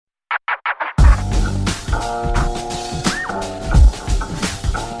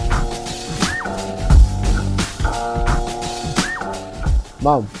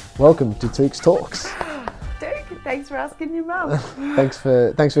Mum, welcome to Touk's Talks. Touk, thanks for asking your mum. Thanks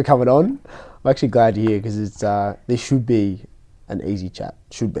for coming on. I'm actually glad you're here because it's this should be an easy chat.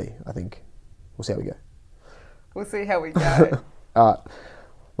 Should be, I think. We'll see how we go. We'll see how we go. Alright.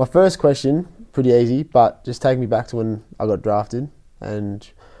 My first question, pretty easy, but just take me back to when I got drafted and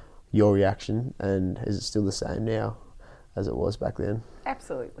your reaction, and is it still the same now as it was back then?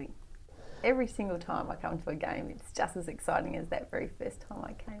 Absolutely. Every single time I come to a game, it's just as exciting as that very first time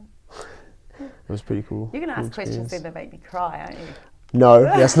I came. It was pretty cool. You're going to ask questions that make me cry, aren't you? No,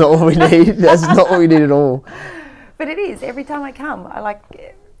 that's not what we need. That's not what we need at all. But it is. Every time I come, I like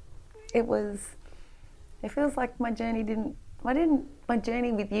it. It feels like my journey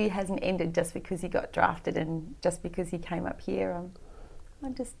with you hasn't ended just because you got drafted and just because you came up here.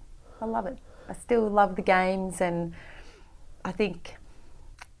 I love it. I still love the games, and I think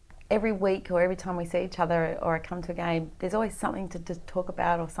every week or every time we see each other or I come to a game, there's always something to talk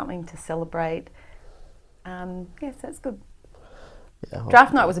about or something to celebrate. Yes, that's good. Yeah,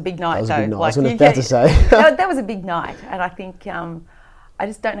 Draft night was a big night, though. I was about to say that was a big night, and I think I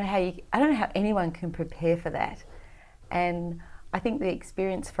just don't know how anyone can prepare for that. And I think the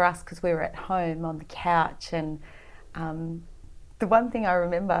experience for us, because we were at home on the couch, and the one thing I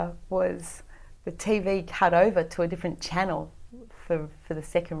remember was the TV cut over to a different channel for the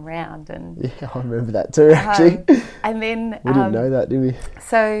second round. And yeah, I remember that too, actually. And then we didn't know that, did we?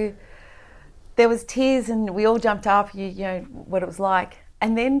 So there was tears, and we all jumped up. You know what it was like,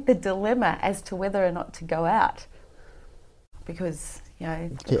 and then the dilemma as to whether or not to go out, because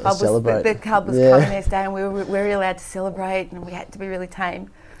the club was coming next day, and we were allowed to celebrate, and we had to be really tame.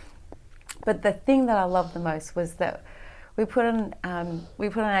 But the thing that I loved the most was that we put on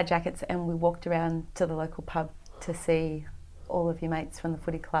our jackets and we walked around to the local pub to see all of your mates from the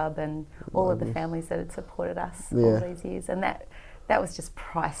footy club and all of the families that had supported us all these years, and that was just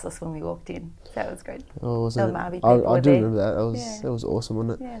priceless when we walked in. That was great. Oh, wasn't it? I do remember that. That was awesome,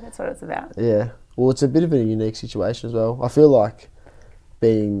 wasn't it? Yeah, that's what it's about. Yeah. Well, it's a bit of a unique situation as well. I feel like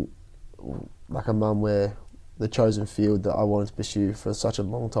being like a mum where the chosen field that I wanted to pursue for such a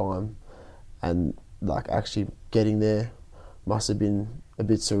long time, and like actually getting there must have been a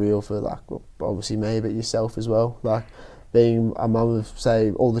bit surreal for obviously me, but yourself as well. Like being a mum of,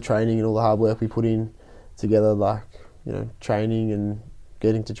 say, all the training and all the hard work we put in together, training and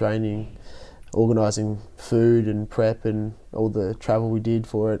getting to training, organising food and prep and all the travel we did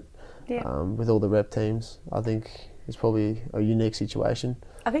for it, with all the rep teams. I think it's probably a unique situation.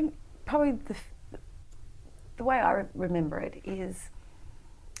 I think probably the way I remember it is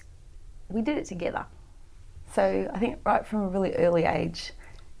we did it together. So I think right from a really early age,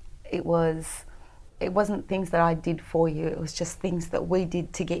 it wasn't things that I did for you, it was just things that we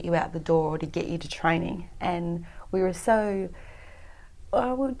did to get you out the door or to get you to training. And we were it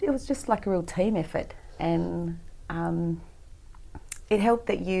was just like a real team effort. And it helped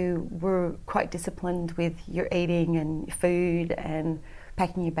that you were quite disciplined with your eating and your food and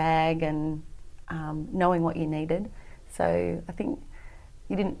packing your bag and knowing what you needed. So I think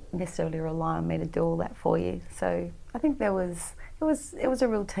you didn't necessarily rely on me to do all that for you. So I think it was a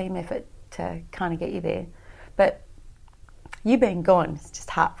real team effort to kind of get you there. But you being gone is just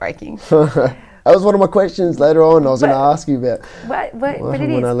heartbreaking. That was one of my questions later on. I was going to ask you about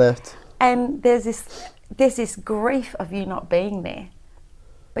when I left. And there's this grief of you not being there.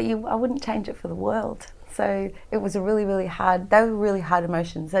 But I wouldn't change it for the world. So it was a really, really hard. They were really hard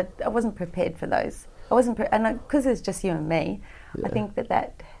emotions. I wasn't prepared for those. And because it's just you and me. Yeah. I think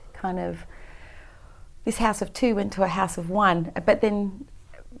that kind of this house of two went to a house of one. But then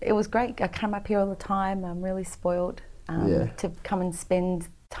it was great. I come up here all the time. I'm really spoiled to come and spend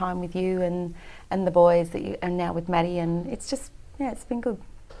time with you and the boys and now with Maddie. And it's just it's been good.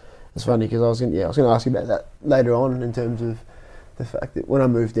 It's funny because I was going to ask you about that later on in terms of the fact that when I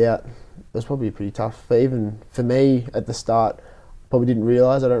moved out, it was probably pretty tough. But even for me at the start, probably didn't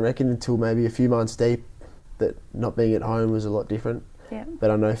realise, I don't reckon, until maybe a few months deep, that not being at home was a lot different. Yeah.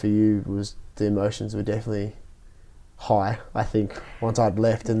 But I know for you, the emotions were definitely high, I think, once I'd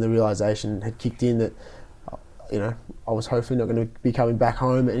left and the realisation had kicked in that, I was hopefully not going to be coming back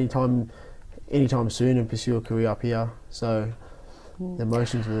home anytime soon and pursue a career up here. So the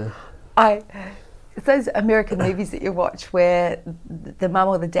emotions were... It's those American movies that you watch where the mum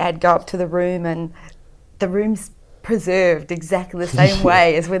or the dad go up to the room and the room's preserved exactly the same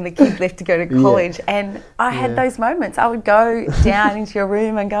way as when the kid left to go to college. Yeah. And I had those moments. I would go down into your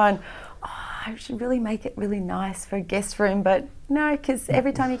room and going, I should really make it really nice for a guest room. But no, because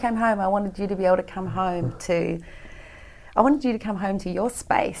every time you came home, I wanted you to be able to come home to your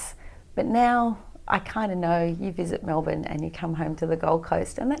space. But now I kind of know you visit Melbourne and you come home to the Gold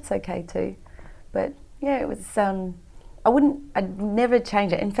Coast, and that's okay too. But yeah, it was, I'd never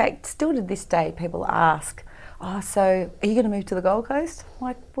change it. In fact, still to this day, people ask, oh, so are you going to move to the Gold Coast? I'm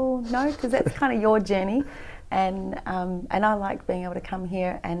like, well, no, because that's kind of your journey. And I like being able to come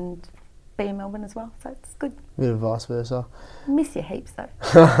here and be in Melbourne as well, so it's good. A bit of vice versa. Miss you heaps though.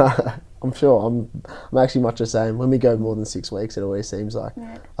 I'm sure. I'm actually much the same. When we go more than 6 weeks, it always seems like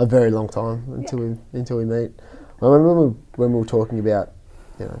a very long time until we meet. I remember when we were talking about,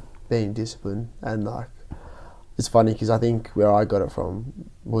 you know, being disciplined, and like, it's funny because I think where I got it from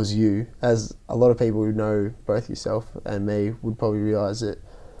was you. As a lot of people who know both yourself and me would probably realise that,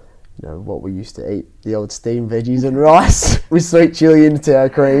 you know, what we used to eat, the old steamed veggies and rice with sweet chilli into our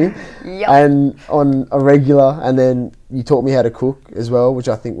cream, and on a regular. And then you taught me how to cook as well, which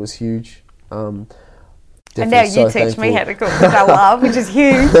I think was huge. And now you teach me how to cook, which I love, which is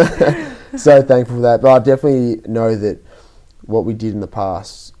huge. So thankful for that. But I definitely know that what we did in the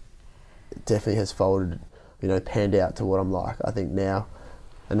past definitely has folded, you know, panned out to what I'm like, I think, now.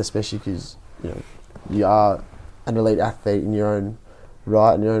 And especially because, you know, you are an elite athlete in your own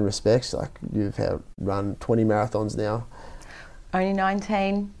right, in your own respects. Like, you've run 20 marathons now. Only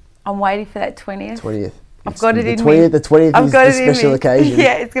 19. I'm waiting for that 20th. 20th. I've got it in me. The 20th is the special occasion.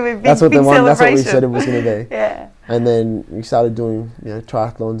 Yeah, it's going to be a big, that's what big celebration. That's what we said it was going to be. Yeah. And then we started doing, you know,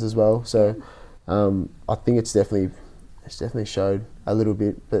 triathlons as well. So I think it's definitely showed a little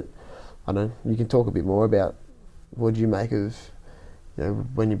bit. But I don't know, you can talk a bit more about what do you make of, you know,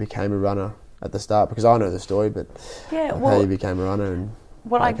 when you became a runner at the start, because I know the story, but how you became a runner and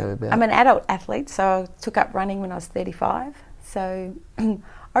how it came about. I'm an adult athlete, so I took up running when I was 35. So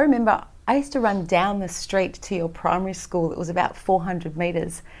I remember I used to run down the street to your primary school. It was about 400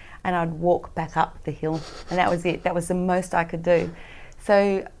 metres, and I'd walk back up the hill, and that was it. That was the most I could do.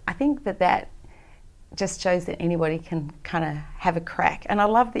 So I think that just shows that anybody can kind of have a crack. And I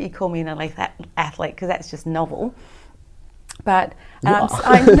love that you call me an elite athlete, because that's just novel. But I'm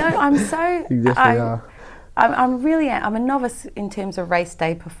a novice in terms of race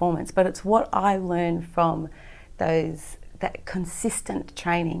day performance, but it's what I learned from that consistent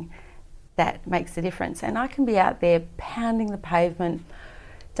training that makes the difference. And I can be out there pounding the pavement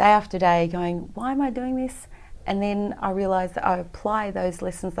day after day going, why am I doing this? And then I realise that I apply those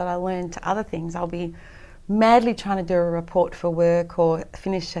lessons that I learned to other things. I'll be madly trying to do a report for work or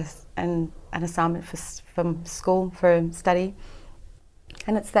finish an assignment from school for study.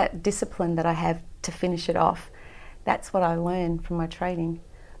 And it's that discipline that I have to finish it off. That's what I learned from my training.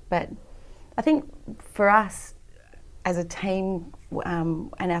 But I think for us as a team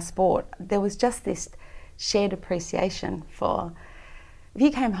and our sport, there was just this shared appreciation for, if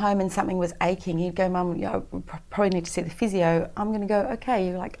you came home and something was aching, you'd go, Mum, you know, probably need to see the physio. I'm going to go, okay.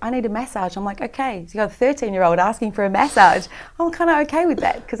 You're like, I need a massage. I'm like, okay. So you got a 13-year-old asking for a massage. I'm kind of okay with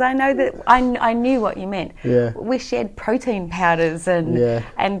that, because I know that I knew what you meant. Yeah. We shared protein powders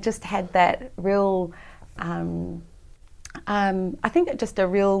and just had that real, I think just a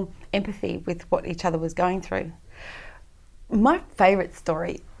real empathy with what each other was going through. My favourite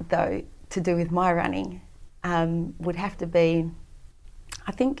story, though, to do with my running would have to be,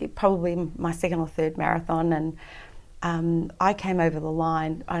 I think probably my second or third marathon, and I came over the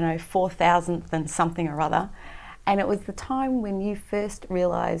line, I know, 4,000th and something or other, and it was the time when you first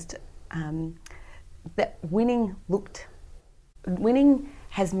realised that winning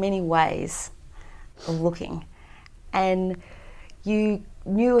has many ways of looking, and you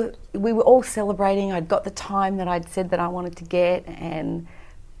knew we were all celebrating. I'd got the time that I'd said that I wanted to get,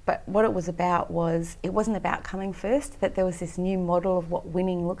 but what it was about was, it wasn't about coming first, that there was this new model of what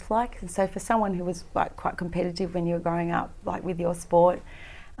winning looks like. And so for someone who was like quite competitive when you were growing up, like with your sport,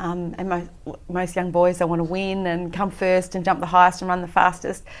 and most young boys, they want to win and come first and jump the highest and run the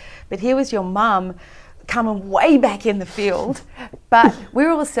fastest. But here was your mum coming way back in the field, but we were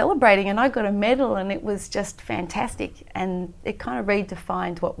all celebrating, and I got a medal, and it was just fantastic. And it kind of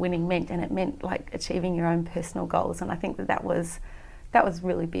redefined what winning meant, and it meant like achieving your own personal goals. And I think that was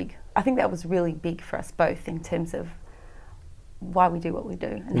really big. I think that was really big for us both in terms of why we do what we do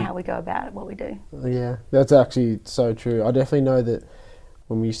and how we go about what we do. Yeah, that's actually so true. I definitely know that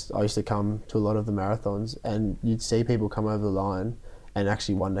when I used to come to a lot of the marathons, and you'd see people come over the line and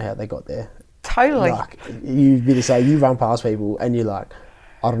actually wonder how they got there. Totally. Like, you'd be to say, you run past people and you're like,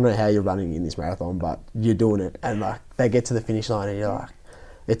 I don't know how you're running in this marathon, but you're doing it. And like, they get to the finish line and you're like,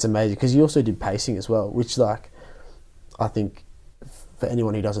 it's amazing. Because you also did pacing as well, which like, I think for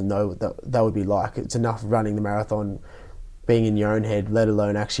anyone who doesn't know what that would be like, it's enough running the marathon, being in your own head, let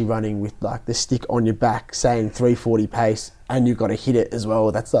alone actually running with like the stick on your back saying 3:40 pace, and you've got to hit it as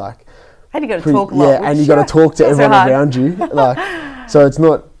well. That's like And you got to talk a lot. Yeah, and you got to talk to everyone around you. Like, so it's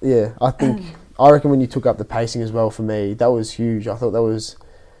not. Yeah, I reckon when you took up the pacing as well, for me, that was huge. I thought that was,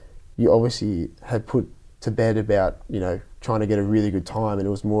 you obviously had put to bed about, trying to get a really good time, and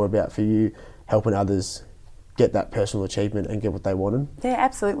it was more about for you helping others get that personal achievement and get what they wanted. Yeah,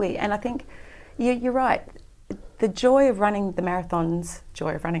 absolutely. And I think you're right. The joy of running marathons,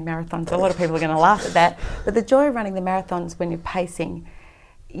 a lot of people are going to laugh at that, but the joy of running the marathons when you're pacing,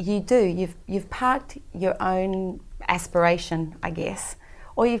 you've parked your own aspiration, I guess,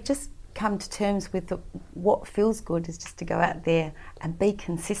 or you've just come to terms with what feels good is just to go out there and be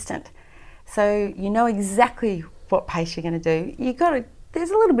consistent. So you know exactly what pace you're going to do. There's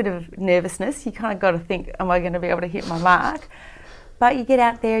a little bit of nervousness. You kind of got to think, am I going to be able to hit my mark? But you get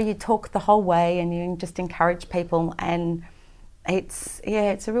out there, you talk the whole way, and you just encourage people, and it's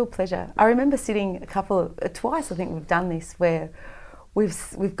a real pleasure. I remember sitting twice I think we've done this, where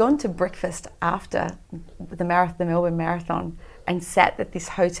we've gone to breakfast after the Melbourne Marathon and sat at this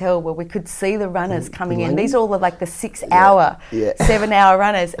hotel where we could see the runners coming in. These are all like the 6-hour, 7-hour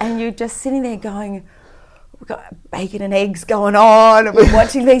runners, and you're just sitting there going, we've got bacon and eggs going on, and we're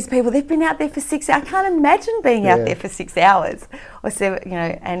watching these people. They've been out there for 6 hours. I can't imagine being out there for 6 hours or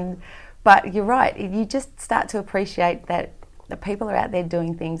 7, but you're right. You just start to appreciate that the people are out there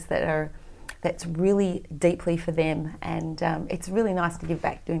doing things that's really deeply for them, and it's really nice to give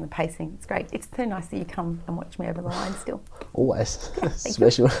back doing the pacing. It's great. It's so nice that you come and watch me over the line still. Always.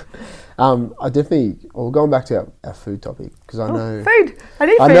 Special. Going back to our food topic, because I know... Food! I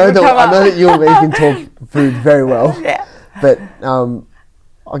know that you and me can talk food very well. Yeah. But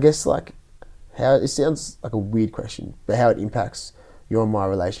I guess how it sounds like a weird question, but how it impacts your and my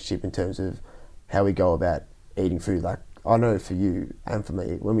relationship in terms of how we go about eating food. Like, I know for you and for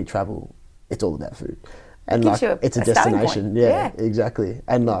me, when we travel, it's all about food, and it's a destination. Yeah, exactly.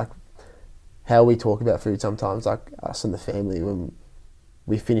 And how we talk about food sometimes, like us and the family, when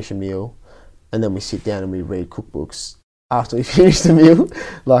we finish a meal, and then we sit down and we read cookbooks after we finish the meal.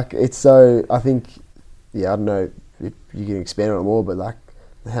 It's so. I think, I don't know if you can expand on it more, but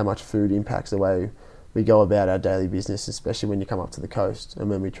how much food impacts the way we go about our daily business, especially when you come up to the coast and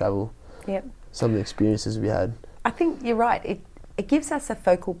when we travel. Yep. Some of the experiences we had. I think you're right. It gives us a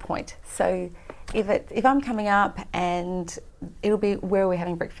focal point. So if I'm coming up, and it'll be, where are we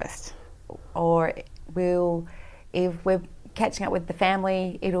having breakfast? Or if we're catching up with the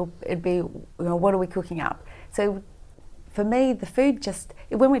family, it'd be, what are we cooking up? So for me, the food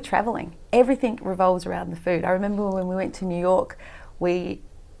when we're traveling, everything revolves around the food. I remember when we went to New York, we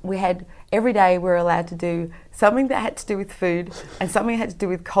had, every day we were allowed to do something that had to do with food and something that had to do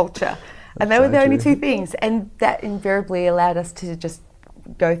with culture. And they were the only two things, and that invariably allowed us to just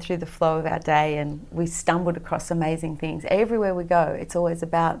go through the flow of our day, and we stumbled across amazing things. Everywhere we go, it's always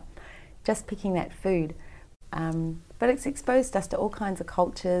about just picking that food. But it's exposed us to all kinds of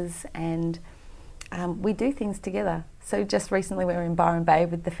cultures, and we do things together. So just recently we were in Byron Bay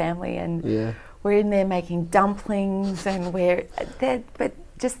with the family, and we're in there making dumplings, and we're there. But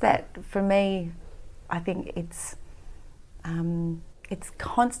just that, for me, I think it's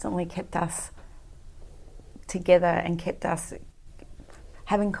constantly kept us together and kept us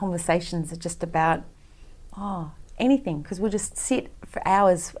having conversations just about anything, because we'll just sit for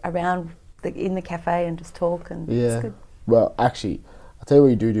hours around in the cafe and just talk, and it's good. Well, actually, I'll tell you what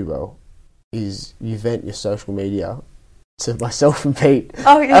you do well is you vent your social media to myself and Pete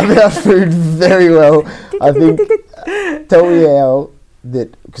about food very well. I think, tell me how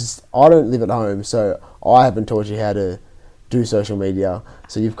that, because I don't live at home, so I haven't taught you how to do social media,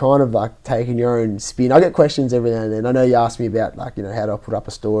 so you've kind of taken your own spin. I get questions every now and then. I know you ask me about how do I put up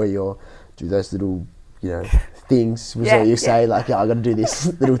a story or do those little things, which you say I got to do this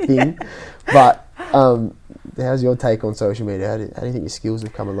little thing. But how's your take on social media? How do you think your skills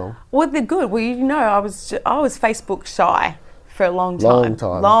have come along? Well, they're good. Well, I was Facebook shy for a long time.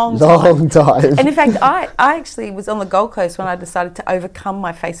 Long time. And in fact, I actually was on the Gold Coast when I decided to overcome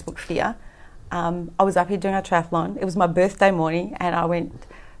my Facebook fear. I was up here doing a triathlon. It was my birthday morning, and I went,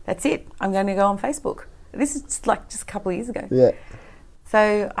 that's it, I'm going to go on Facebook. This is just a couple of years ago. Yeah.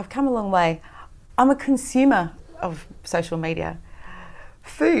 So I've come a long way. I'm a consumer of social media.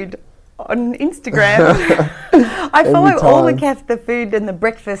 Food on Instagram. I follow all the food and the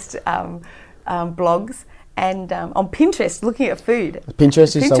breakfast blogs, and on Pinterest, looking at food.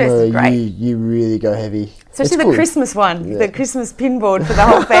 Pinterest is somewhere you really go heavy. Especially the Christmas one, the Christmas pin board for the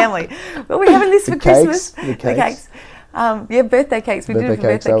whole family. Well, we're having this for Christmas. The cakes. Birthday cakes. We did it for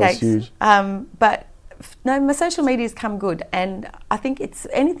birthday cakes. That was huge. But no, my social media's come good, and I think it's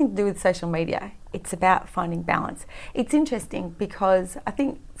anything to do with social media. it's about finding balance. It's interesting because I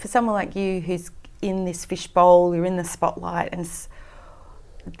think for someone like you who's in this fishbowl, you're in the spotlight, and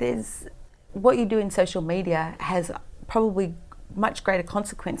there's what you do in social media has probably much greater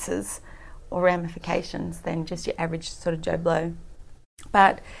consequences or ramifications than just your average sort of Joe Blow.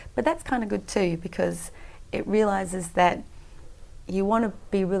 But that's kind of good too, because it realises that you want to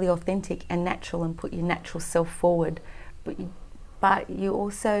be really authentic and natural and put your natural self forward, but you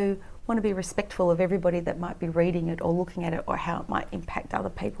also want to be respectful of everybody that might be reading it or looking at it or how it might impact other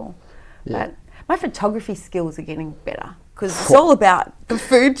people. Yeah. But my photography skills are getting better because it's all about the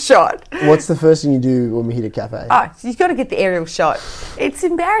food shot. What's the first thing you do when we hit a cafe? Oh, you've got to get the aerial shot. It's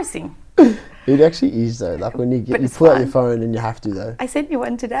embarrassing. It actually is though. Like when you pull out your phone and you have to though. I sent you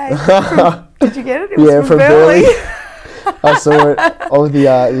one today. Did you get it? It was from Burley. I saw it. Oh, the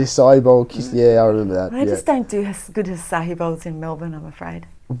acai bowl kiss. Yeah, I remember that. I just don't do as good as acai bowls in Melbourne, I'm afraid.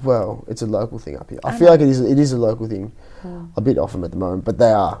 Well, it's a local thing up here. I feel like it is a local thing. A bit off them at the moment, but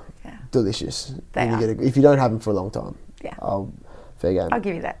they are delicious. They are. If you don't have them for a long time, fair game. I'll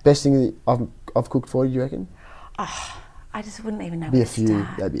give you that. Best thing that I've cooked for you, do you reckon? I just wouldn't even know Be where a to few.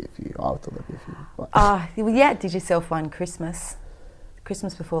 start. That'd be a few. I thought that'd be a few. Well, yeah, did yourself one Christmas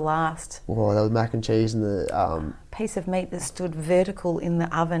before last. Oh, that was mac and cheese and the Piece of meat that stood vertical in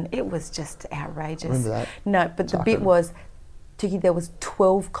the oven. It was just outrageous. Remember that? No, but the bit was, Tuki, there was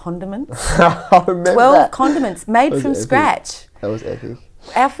 12 condiments. I remember 12 that. condiments made from epic. scratch. That was epic.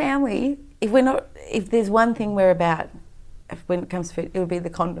 Our family, if there's one thing we're about when it comes to food, it would be the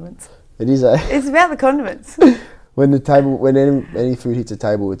condiments. It is a. It's about the condiments. When any food hits a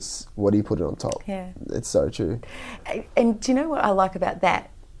table, it's what do you put it on top? Yeah. It's so true. And do you know what I like about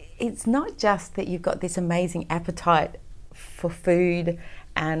that? It's not just that you've got this amazing appetite for food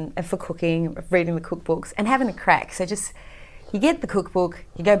and for cooking, reading the cookbooks and having a crack. So just, you get the cookbook,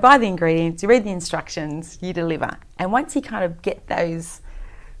 you go buy the ingredients, you read the instructions, you deliver. And once you kind of get those,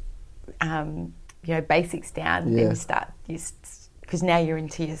 basics down, then you start, because now you're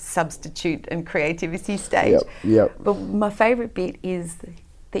into your substitute and creativity stage. Yep. But my favourite bit is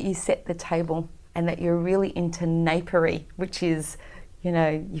that you set the table and that you're really into napery, which is,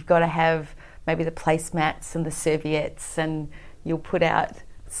 you've got to have maybe the placemats and the serviettes, and you'll put out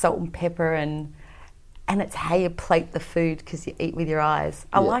salt and pepper, and it's how you plate the food because you eat with your eyes.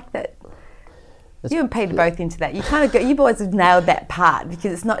 I like that. You and Peter both into that. You kind of you boys have nailed that part,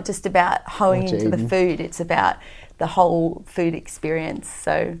 because it's not just about hoeing into the food; it's about the whole food experience.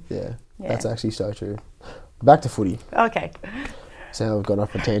 So yeah, that's actually so true. Back to footy. Okay. So I've gone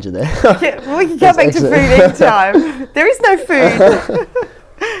off a tangent there. Yeah, we can come back to food anytime. There is no food.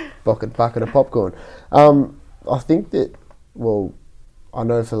 Bucket of popcorn. I think that, I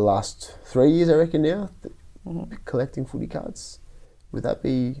know for the last 3 years, I reckon now, collecting footy cards. Would that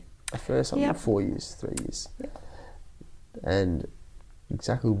be a fair assumption? Yep. 3 years. Yep. And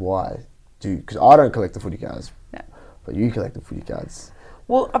exactly why because I don't collect the footy cards, but you collect the footy cards.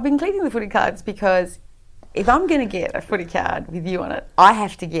 Well, I've been collecting the footy cards because if I'm going to get a footy card with you on it, I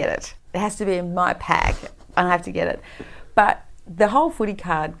have to get it. It has to be in my pack, and I have to get it. But the whole footy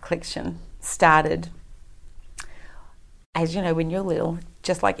card collection started, as you know, when you're little,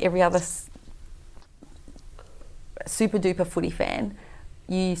 just like every other super duper footy fan,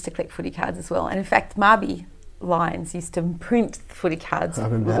 you used to collect footy cards as well. And in fact, Marby Lions used to print footy cards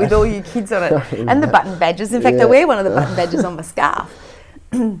with all you kids on it, and the button badges. In fact, I wear one of the button badges on my scarf.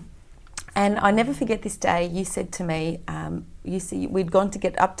 And I never forget this day. You said to me, we'd gone to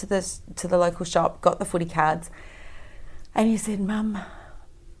get up to the local shop, got the footy cards, and you said, "Mum,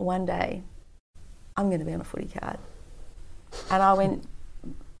 one day I'm going to be on a footy card." And I went,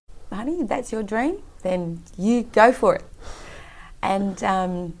 "Honey, that's your dream? Then you go for it." And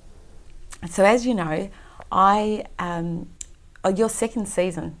so, as you know, your second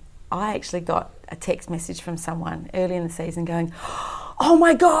season, I actually got a text message from someone early in the season going, "Oh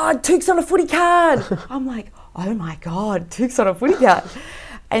my God, Touk's on a footy card." I'm like, "Oh my God, Touk's on a footy card."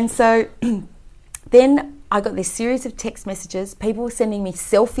 And so then I got this series of text messages. People were sending me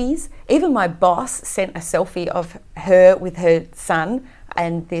selfies. Even my boss sent a selfie of her with her son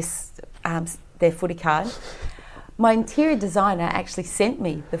and this their footy card. My interior designer actually sent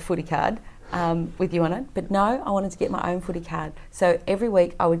me the footy card with you on it, but no, I wanted to get my own footy card. So every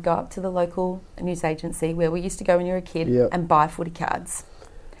week I would go up to the local news agency where we used to go when you were a kid and buy footy cards.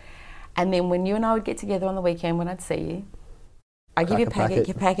 And then when you and I would get together on the weekend when I'd see you, I'd give you a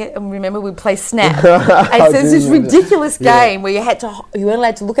packet, and remember we'd play Snap. And so it's this ridiculous game where you weren't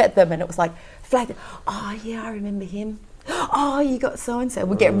allowed to look at them, and it was like, flag, "Oh yeah, I remember him. Oh, you got so-and-so."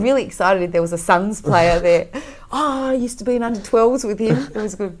 We'd get really excited if there was a Suns player there. "Oh, I used to be in under-12s with him." It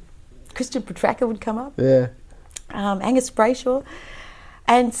was good. Christian Petracca would come up. Yeah. Angus Brayshaw.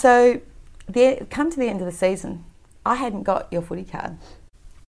 And so come to the end of the season, I hadn't got your footy card.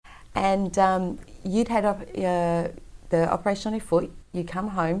 And you'd had the operation on your foot. You come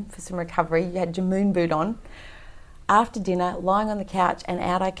home for some recovery. You had your moon boot on. After dinner, lying on the couch, and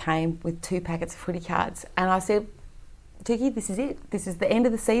out I came with 2 packets of footy cards. And I said, Tiki, this is it. This is the end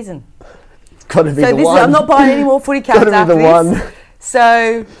of the season. It's got to be the one. I'm not buying any more footy cards after this. One.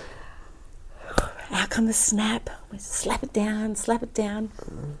 So out come the snap. We slap it down.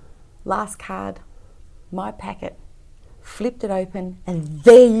 Last card, my packet. Flipped it open, and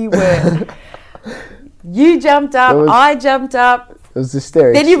there you were. You jumped up, I jumped up. It was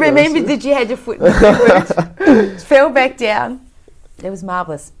hysterical. Then you remembered that you had your foot in the boot. Fell back down. It was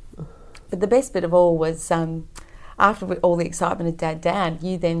marvellous. But the best bit of all was after all the excitement had died down,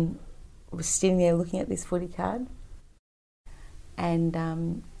 you then were sitting there looking at this footy card,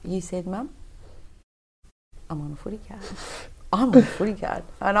 and you said, Mum, I'm on a footy card. I'm on a footy card.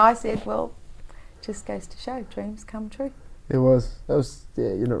 And I said, well, just goes to show, dreams come true. It was. That was,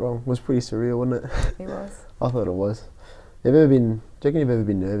 yeah, you're not wrong. It was pretty surreal, wasn't it? It was. I thought it was. Do you reckon you've ever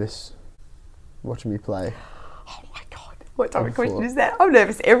been nervous watching me play? Oh my God, what type of question is that? I'm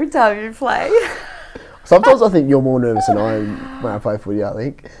nervous every time you play. Sometimes I think you're more nervous than I am when I play footy, I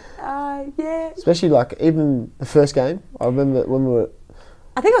think. Yeah. Especially like even the first game. I remember when we were...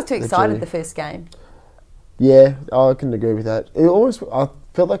 I think I was too excited the first game. Yeah, I can agree with that. I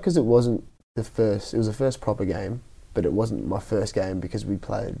felt like because it wasn't it was the first proper game, but it wasn't my first game because we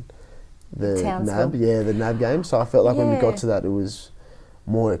played the NAB, the NAB game. So I felt like when we got to that, it was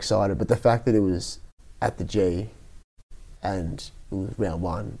more excited. But the fact that it was at the G and it was round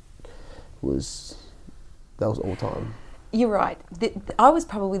 1 that was all time. You're right. I was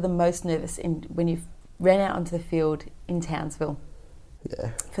probably the most nervous when you ran out onto the field in Townsville.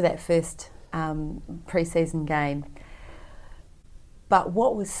 Yeah. For that first pre-season game. But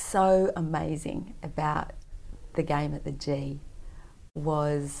what was so amazing about the game at the G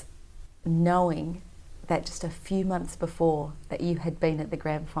was knowing that just a few months before that you had been at the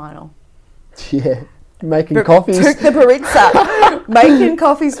grand final. Yeah, making coffees. Took the baritza, making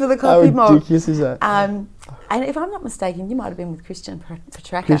coffees for the coffee mob. How ridiculous is that? And if I'm not mistaken, you might have been with Christian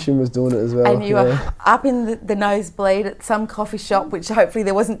Petracca. Christian was doing it as well. And you were up in the nosebleed at some coffee shop, which hopefully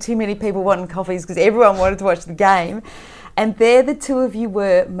there wasn't too many people wanting coffees because everyone wanted to watch the game. And there the two of you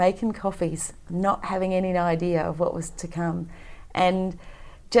were making coffees, not having any idea of what was to come. And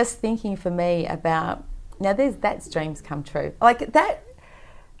just thinking for me about, now that's dreams come true. Like that,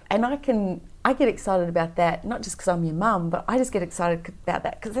 and I get excited about that, not just because I'm your mum, but I just get excited about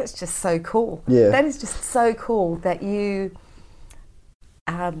that because that's just so cool. Yeah. That is just so cool that you,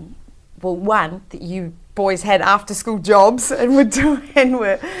 that you boys had after school jobs and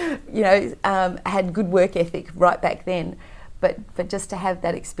had good work ethic right back then. But just to have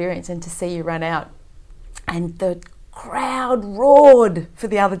that experience and to see you run out and the crowd roared for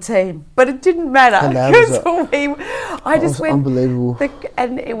the other team, but it didn't matter because I just went unbelievable.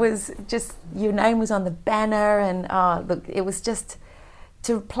 And it was just your name was on the banner, and it was just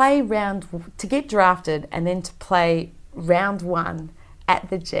to get drafted and then to play round 1 at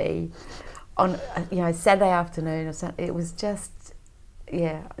the G on Saturday afternoon or something. It was just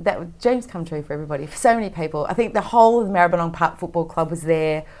that was dreams come true for everybody, for so many people. I think the whole of the Maribyrnong Park Football Club was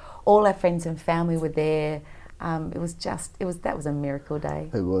there. All our friends and family were there. That was a miracle day.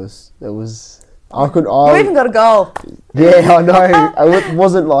 It was. You even got a goal. Yeah, I know. It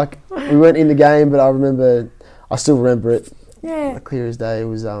wasn't like we weren't in the game, but I still remember it. Yeah. Clear as day. It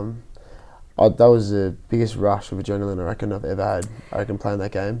was that was the biggest rush of adrenaline I reckon I've ever had. I reckon playing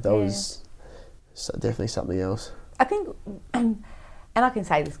that game. That was definitely something else. I think, and I can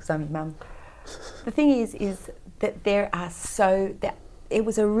say this because I'm your mum. The thing is that that it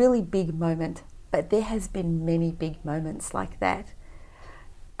was a really big moment. But there has been many big moments like that.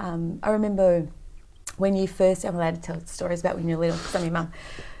 I remember when you first, I'm allowed to tell stories about when you were little, because I'm your mum.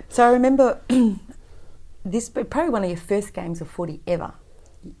 So I remember this, probably one of your first games of footy ever.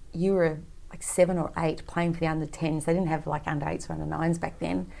 You were like 7 or 8 playing for the under 10s. They didn't have like under 8s or under 9s back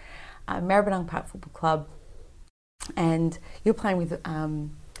then. Maribyrnong Park Football Club. And you were playing with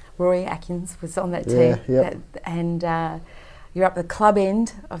Rory Atkins was on that team. Yeah. And you're up the club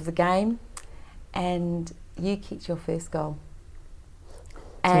end of the game. And you kicked your first goal.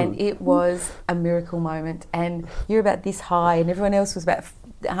 And it was a miracle moment. And you're about this high and everyone else was about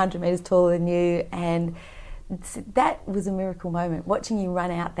 100 metres taller than you. And that was a miracle moment. Watching you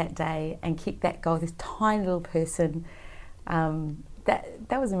run out that day and kick that goal, this tiny little person,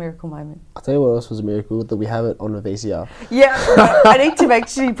 that was a miracle moment. I'll tell you what else was a miracle, that we have it on a VCR. Yeah, I need to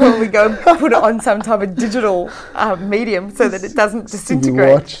actually probably go and put it on some type of digital medium so that it doesn't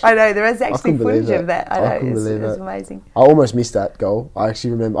disintegrate. I know, there is actually footage of that. I know, it's amazing. I almost missed that goal. I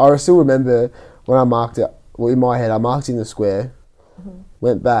still remember when I marked it, well, in my head, I marked in the square,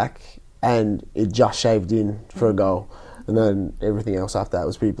 went back, and it just shaved in for a goal. And then everything else after that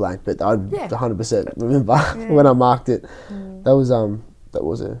was pretty blank. But I 100% remember when I marked it. That was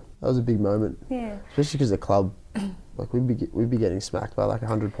a big moment. Yeah. Especially because the club, like we'd be getting smacked by like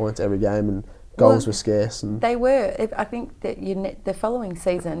 100 points every game, and goals were scarce. And they were. I think that the following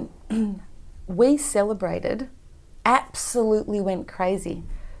season, we celebrated, absolutely went crazy,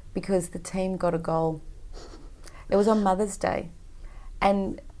 because the team got a goal. It was on Mother's Day,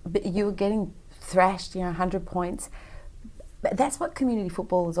 but you were getting thrashed, 100 points. But that's what community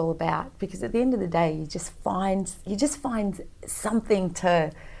football is all about, because at the end of the day, you just find something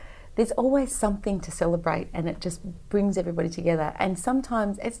to. There's always something to celebrate, and it just brings everybody together. And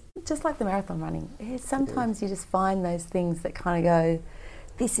sometimes it's just like the marathon running. Sometimes you just find those things that kind of go,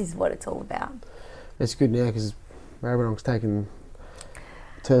 this is what it's all about. It's good now because Maribyrnong's taken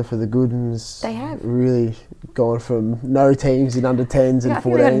turn for the good, and they have really gone from no teams in under 10s and 14s. I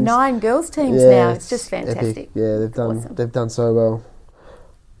think they've got 9 girls teams now. It's just fantastic. Epic. Yeah, they've done so well.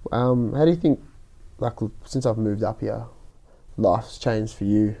 How do you think, like, since I've moved up here, life's changed for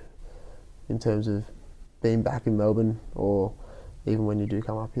you in terms of being back in Melbourne, or even when you do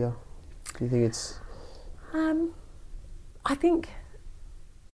come up here? Do you think it's... I think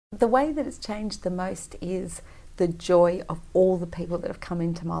the way that it's changed the most is the joy of all the people that have come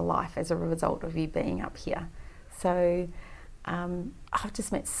into my life as a result of you being up here. So I've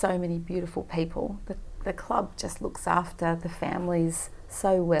just met so many beautiful people. The club just looks after the families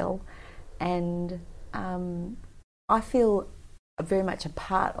so well, and I feel very much a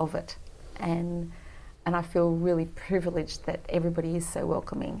part of it, and I feel really privileged that everybody is so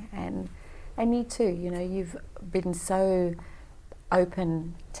welcoming, and you too. You've been so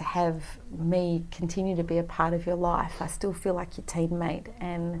open to have me continue to be a part of your life. I still feel like your teammate,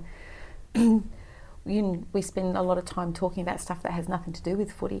 and we spend a lot of time talking about stuff that has nothing to do with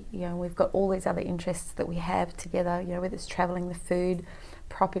footy. We've got all these other interests that we have together, whether it's travelling, the food,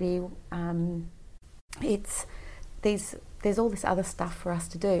 property, there's all this other stuff for us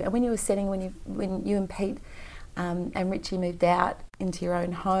to do. And when you and Pete and Richie moved out into your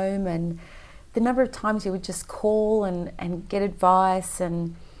own home, and the number of times you would just call and get advice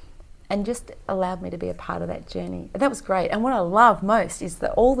and just allowed me to be a part of that journey. And that was great. And what I love most is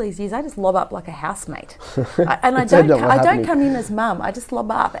that all these years I just lob up like a housemate. I don't come in as mum. I just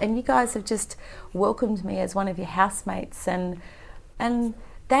lob up. And you guys have just welcomed me as one of your housemates. And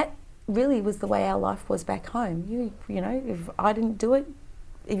that really was the way our life was back home. You know, if I didn't do it,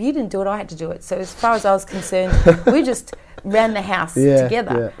 if you didn't do it, I had to do it. So as far as I was concerned, we just ran the house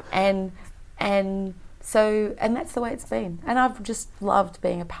together. Yeah. And that's the way it's been. And I've just loved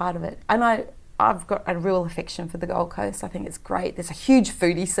being a part of it. And I've got a real affection for the Gold Coast. I think it's great. There's a huge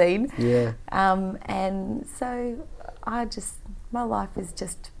foodie scene. Yeah. And so my life is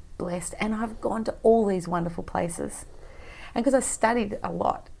just blessed. And I've gone to all these wonderful places. And because I studied a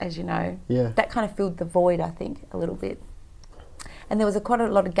lot, as you know, that kind of filled the void, I think, a little bit. And there was quite a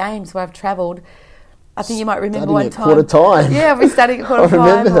lot of games where I've travelled. I think you might remember one time. Quarter time. Yeah, we studied at quarter time. I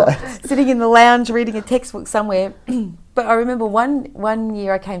remember that. Sitting in the lounge reading a textbook somewhere. But I remember one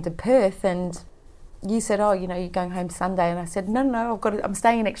year I came to Perth and you said, you're going home Sunday. And I said, no, I'm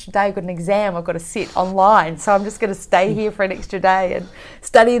staying an extra day. I've got an exam. I've got to sit online. So I'm just going to stay here for an extra day and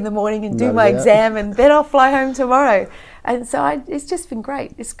study in the morning and do my exam, and then I'll fly home tomorrow. And so it's just been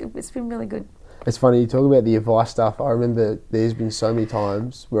great. It's been really good. It's funny, you talk about the advice stuff. I remember there's been so many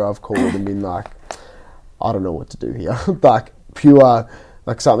times where I've called and been like, I don't know what to do here. Like pure,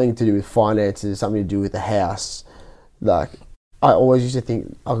 like something to do with finances, something to do with the house. Like I always used to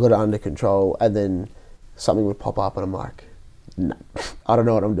think I've got it under control, and then something would pop up and I'm like, no, I don't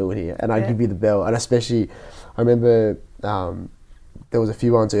know what I'm doing here. And I'd give you the bell. And especially, I remember there was a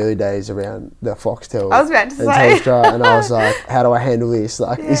few ones early days around the Foxtel. I was about to say. Telstra, and I was like, how do I handle this?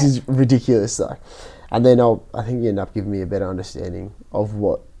 Like, this is ridiculous. Like, and then I think you end up giving me a better understanding of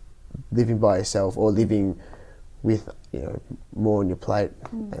what living by yourself or living with, more on your plate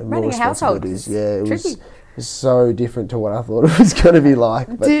and running more a household responsibilities. Tricky. It was so different to what I thought it was going to be like.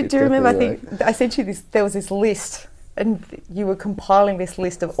 But do you remember, I think I sent you this, there was this list, and you were compiling this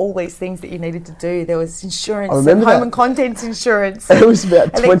list of all these things that you needed to do. There was insurance, and home and contents insurance. It was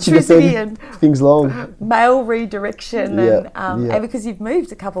about 20 to 30 things long. Mail redirection, and because you've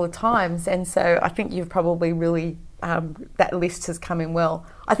moved a couple of times, and so I think you've probably really that list has come in well.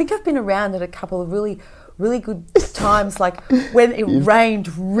 I think I've been around at a couple of really, really good times, like when it rained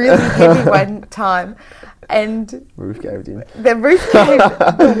really heavy one time, and Ruth caved in. The roof caved.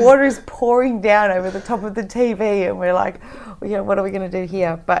 The water is pouring down over the top of the TV, and we're like, well, what are we going to do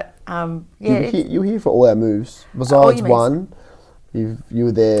here? But you were here for all our moves. Besides one, you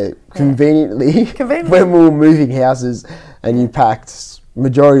were there conveniently when we were moving houses, and you packed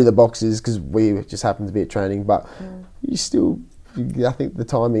majority of the boxes because we just happened to be at training. But you still, I think the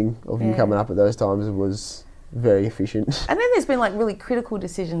timing of you coming up at those times was very efficient. And then there's been like really critical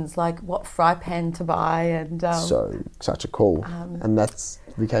decisions, like what fry pan to buy, and such a call, and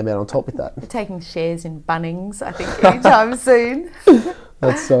we came out on top with that. We're taking shares in Bunnings, I think, anytime soon.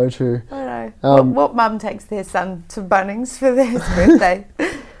 That's so true. I know. What mum takes their son to Bunnings for their birthday?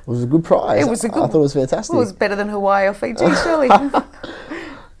 It was a good prize. I thought it was fantastic. It was better than Hawaii or Fiji, surely.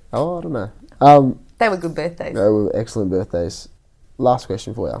 Oh, I don't know. They were good birthdays. They were excellent birthdays. Last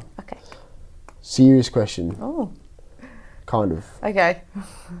question for you. Okay. Serious question. Oh. Kind of. Okay.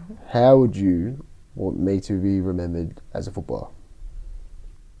 How would you want me to be remembered as a footballer?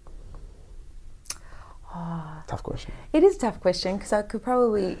 Tough question. It is a tough question because I could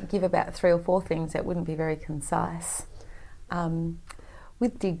probably give about 3 or 4 things that wouldn't be very concise.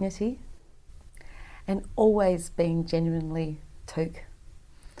 With dignity and always being genuinely Touk.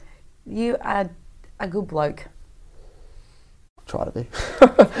 You are a good bloke. Try to be.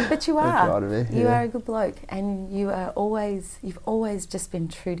 But you are. Try to be, You are a good bloke, and you've always just been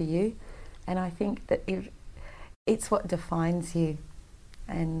true to you, and I think that it's what defines you,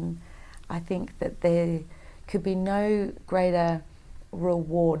 and I think that there could be no greater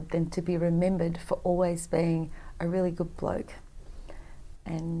reward than to be remembered for always being a really good bloke.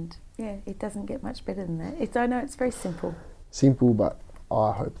 And it doesn't get much better than that. I know it's very simple. Simple, but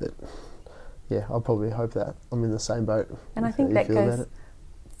I hope that, I'll probably hope that I'm in the same boat. And I think that goes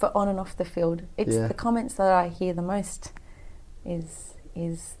for on and off the field. It's the comments that I hear the most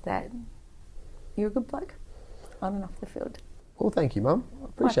is that you're a good bloke on and off the field. Well, thank you, Mum. I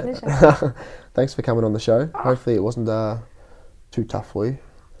appreciate that. Thanks for coming on the show. Hopefully it wasn't too tough for you.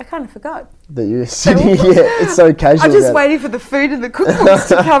 I kind of forgot. That you're sitting here. It's so casual. I'm just waiting for the food and the cookbooks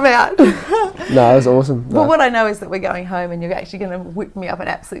to come out. No, it was awesome. Well, what I know is that we're going home and you're actually going to whip me up an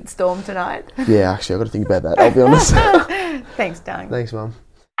absolute storm tonight. Yeah, actually, I've got to think about that. I'll be honest. Thanks, darling. Thanks, Mum.